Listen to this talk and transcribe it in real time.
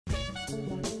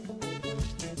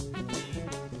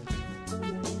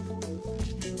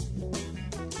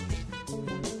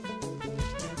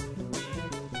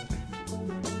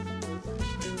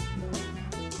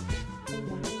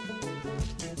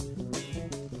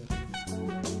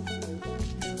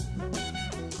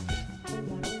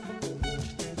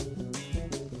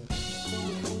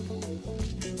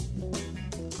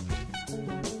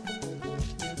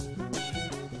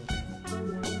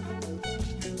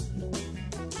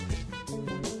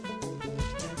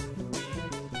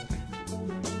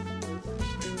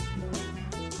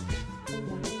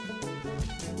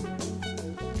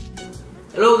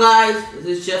Hello guys,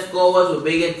 this is Chef Cobas with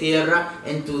Big en Tierra,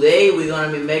 and today we're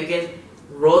going to be making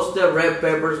roasted red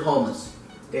peppers hummus.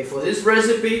 Okay, for this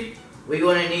recipe we're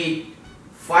going to need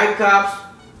 5 cups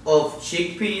of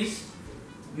chickpeas.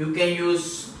 You can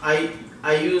use, I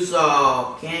use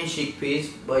canned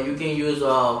chickpeas, but you can use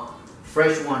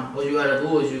fresh one. What you gotta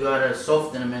do is you gotta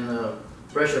soften them in the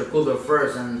pressure cooker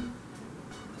first, and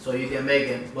so you can make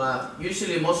it. But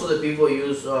usually most of the people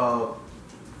use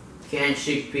canned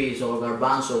chickpeas or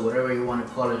garbanzo, whatever you want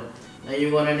to call it. Then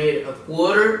you're gonna need a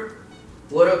quarter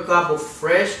cup of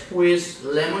fresh squeezed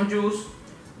lemon juice.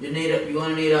 You're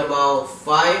gonna need about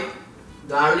 5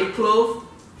 garlic cloves,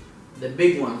 the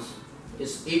big ones.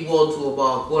 It's equal to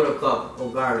about quarter cup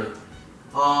of garlic.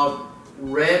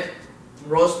 Red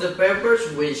roasted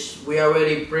peppers, which we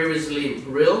already previously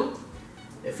grilled.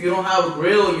 If you don't have a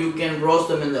grill, you can roast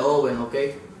them in the oven,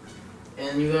 okay?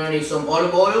 And you're gonna need some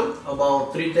olive oil,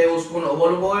 about 3 tablespoons of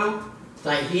olive oil,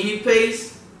 tahini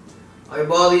paste. I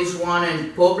bought this one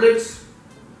in Publix.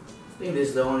 I think this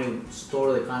is the only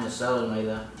store that kind of sell it like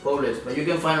that, Publix. But you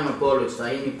can find them at Publix,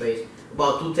 tahini paste.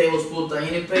 About 2 tablespoons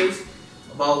tahini paste,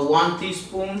 about 1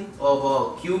 teaspoon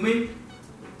of cumin,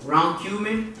 ground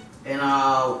cumin, and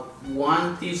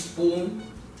 1 teaspoon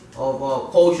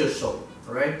of kosher salt.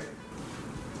 All right.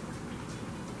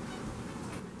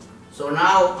 So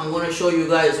now I'm going to show you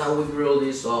guys how we grill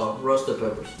these roasted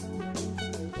peppers.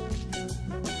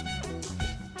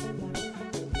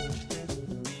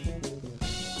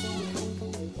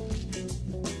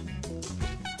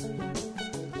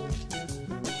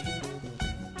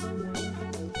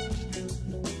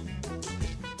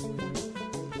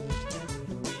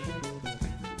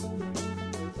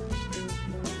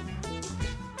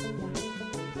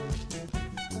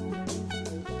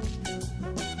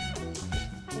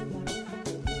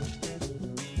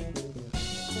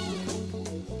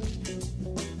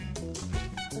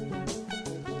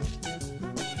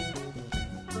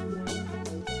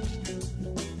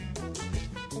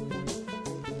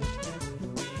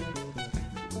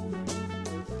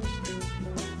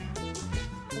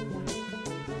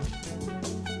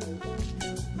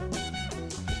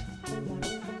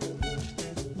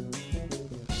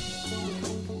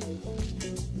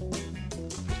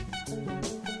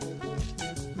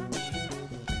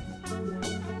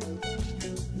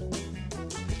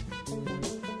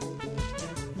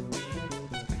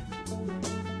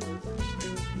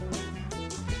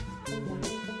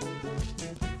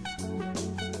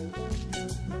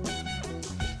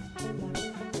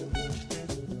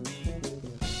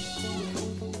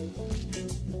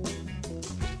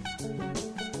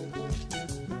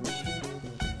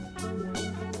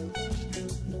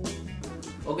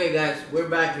 Okay guys, we're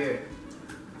back here.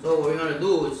 So what we're gonna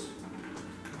do is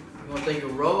you're gonna take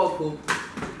your Robot.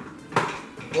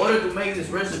 In order to make this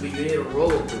recipe, you need a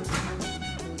Robot.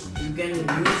 You can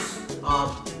use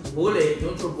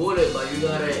neutral bullet, but you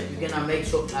cannot make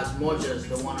as much as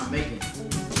the one I'm making.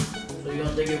 So you're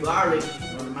gonna take your garlic,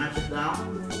 you're gonna mash it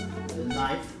down with a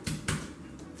knife.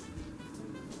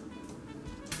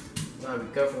 You gotta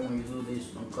be careful when you do this,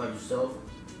 don't cut yourself.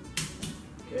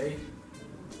 Okay.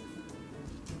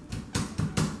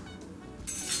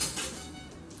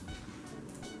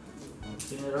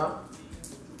 Clean it up,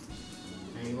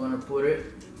 and you're going to put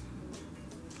it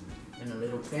in a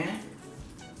little pan.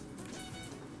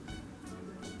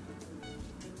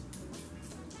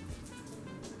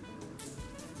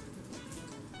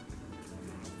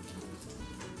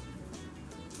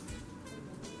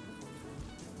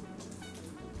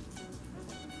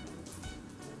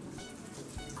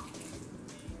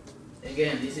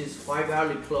 Again, this is 5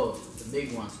 garlic cloves, the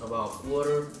big ones, about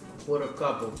quarter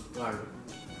cup of garlic.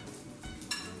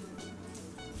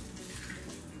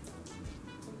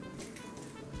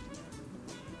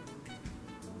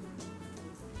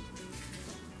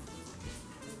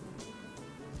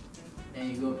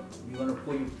 And you're gonna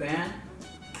put your pan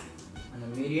on a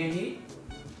medium heat.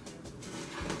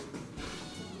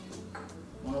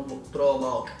 I'm gonna throw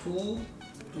about 2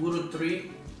 to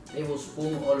 3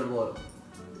 tablespoons olive oil.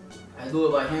 I do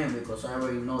it by hand because I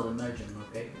already know the measurement,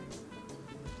 okay?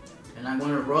 And I'm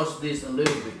gonna roast this a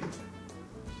little bit.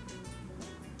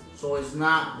 So it's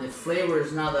not, the flavor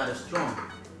is not that strong.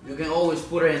 You can always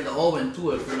put it in the oven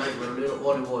too if you like with a little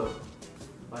olive oil.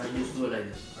 But I just do it like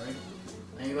this, alright?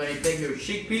 And you're gonna take your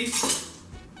chickpeas,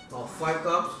 about 5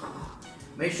 cups.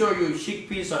 Make sure your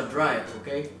chickpeas are dry,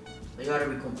 okay? They gotta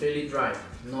be completely dry.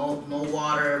 No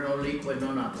water, no liquid,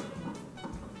 no nothing.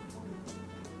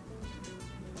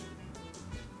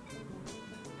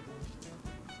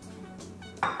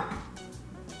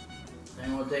 Then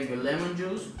you're gonna take your lemon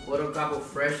juice, put a cup of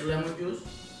fresh lemon juice,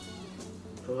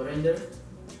 throw it in there.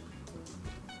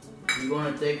 You're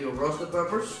gonna take your roasted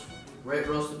peppers, red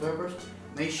roasted peppers.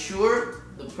 Make sure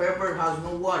the pepper has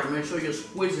no water. Make sure you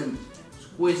squeeze them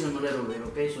a little bit,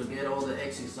 okay? So get all the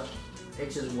excess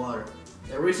water.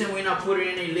 The reason we're not putting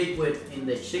any liquid in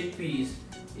the chickpeas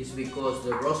is because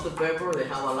the roasted pepper, they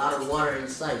have a lot of water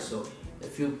inside. So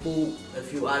if you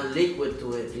add liquid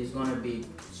to it, it's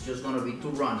just gonna be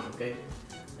too runny, okay?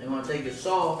 Then you're gonna take your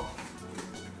salt,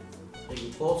 take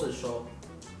your pulsed salt.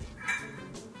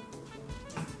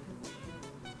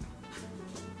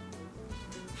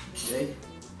 Okay,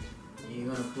 and you're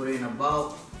gonna put in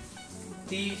about a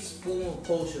teaspoon of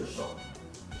kosher salt.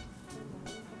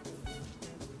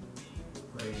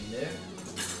 Right in there.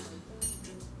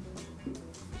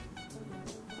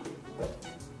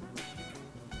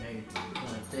 Okay, you're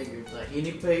gonna take your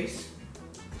tahini paste.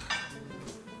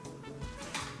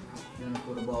 You're gonna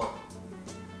put about,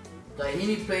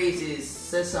 tahini paste is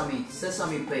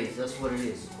sesame paste, that's what it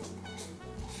is.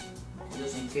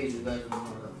 Just in case you guys don't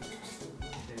know that.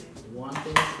 1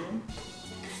 tablespoon.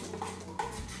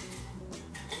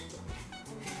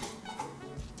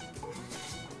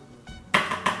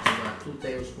 About 2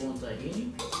 tablespoons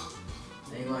tahini.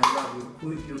 Then you're going to drop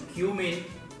your cumin.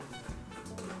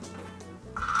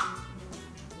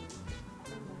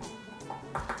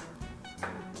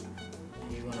 And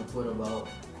you're going to put about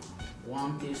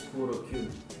 1 teaspoon of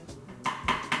cumin.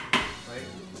 Right?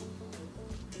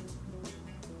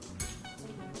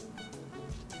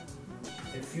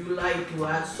 If you like to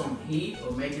add some heat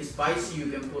or make it spicy, you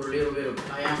can put a little bit of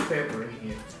cayenne pepper in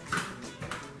here.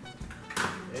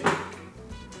 Okay.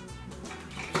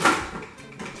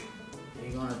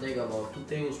 You're gonna take about 2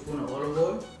 tablespoons of olive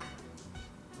oil.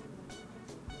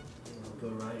 You're gonna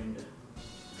put right in there.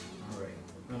 Alright.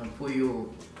 You're gonna put your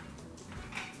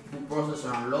food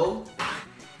processor on low.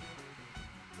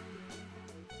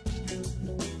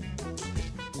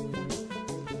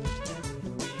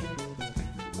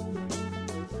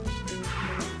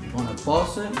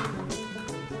 Pause it,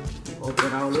 open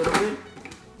it out a little bit.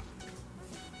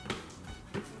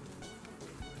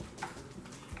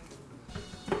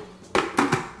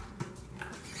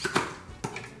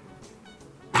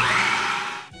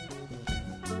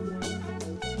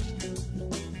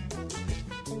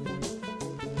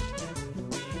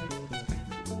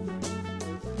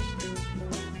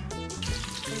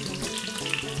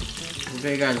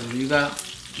 Okay guys,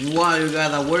 while you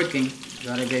got that working, you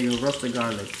gotta get your roasted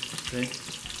garlic. Okay,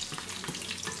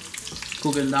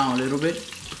 cook it down a little bit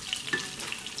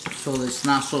so it's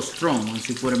not so strong once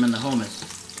you put them in the hummus.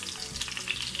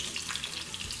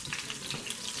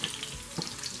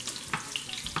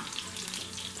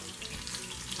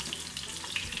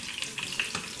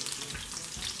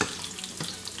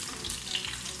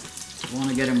 You want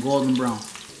to get them golden brown.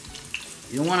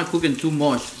 You don't want to cook them too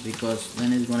much because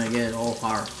then it's going to get all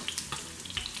hard.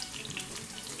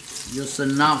 Just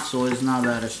enough so it's not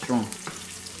that strong.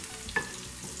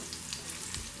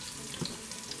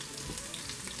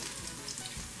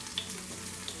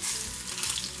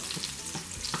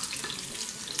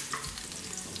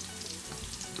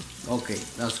 Okay,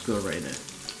 that's good right there.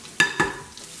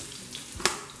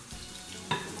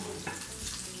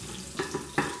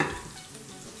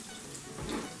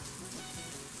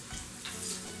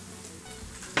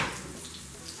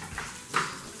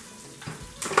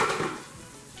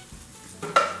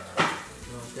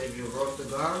 Take your roasted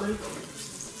garlic,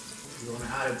 you're going to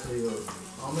add it to your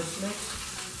hummus mix.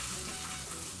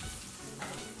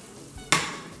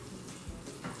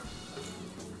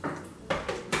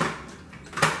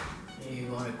 And you're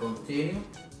going to continue.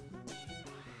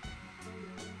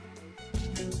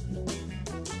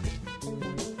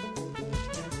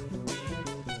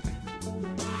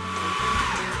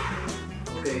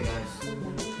 Okay guys,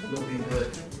 looking good.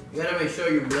 You gotta make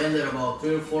sure you blend it about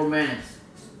 3 or 4 minutes.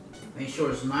 Make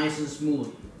sure it's nice and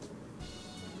smooth.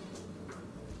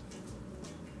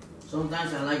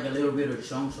 Sometimes I like a little bit of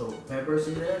chunks of peppers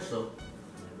in there,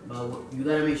 but you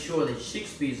gotta make sure the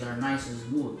chickpeas are nice and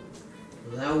smooth.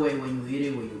 So that way when you eat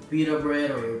it with your pita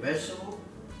bread or your vegetable,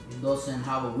 it doesn't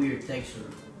have a weird texture.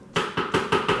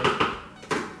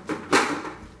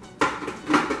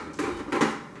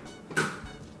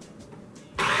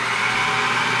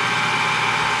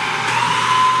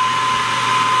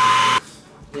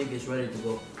 I think it's ready to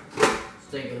go. Let's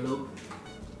take a look.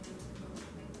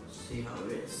 See how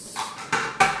it is.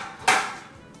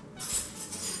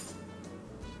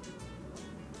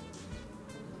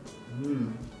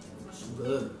 It's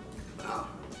good. Wow.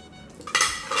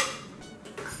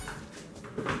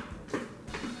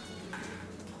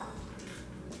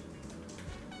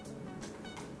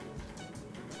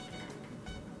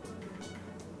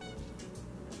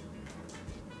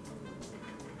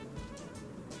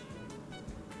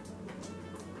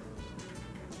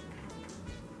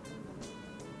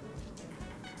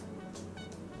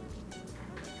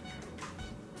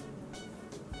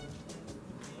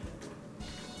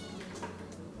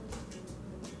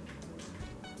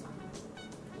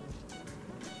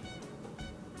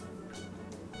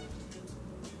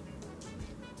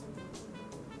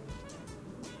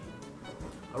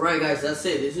 Alright guys, that's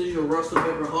it. This is your roasted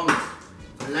pepper hummus.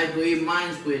 I like to eat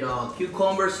mine with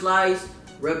cucumber slice,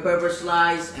 red pepper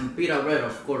slice, and pita bread,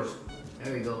 of course.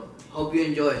 There we go. Hope you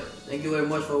enjoy. Thank you very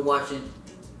much for watching.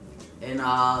 And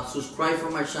subscribe for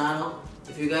my channel.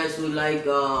 If you guys would like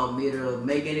me to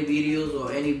make any videos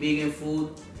or any vegan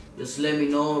food, just let me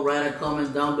know. Write a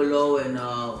comment down below and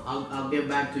I'll get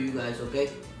back to you guys, okay?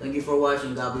 Thank you for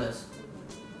watching. God bless.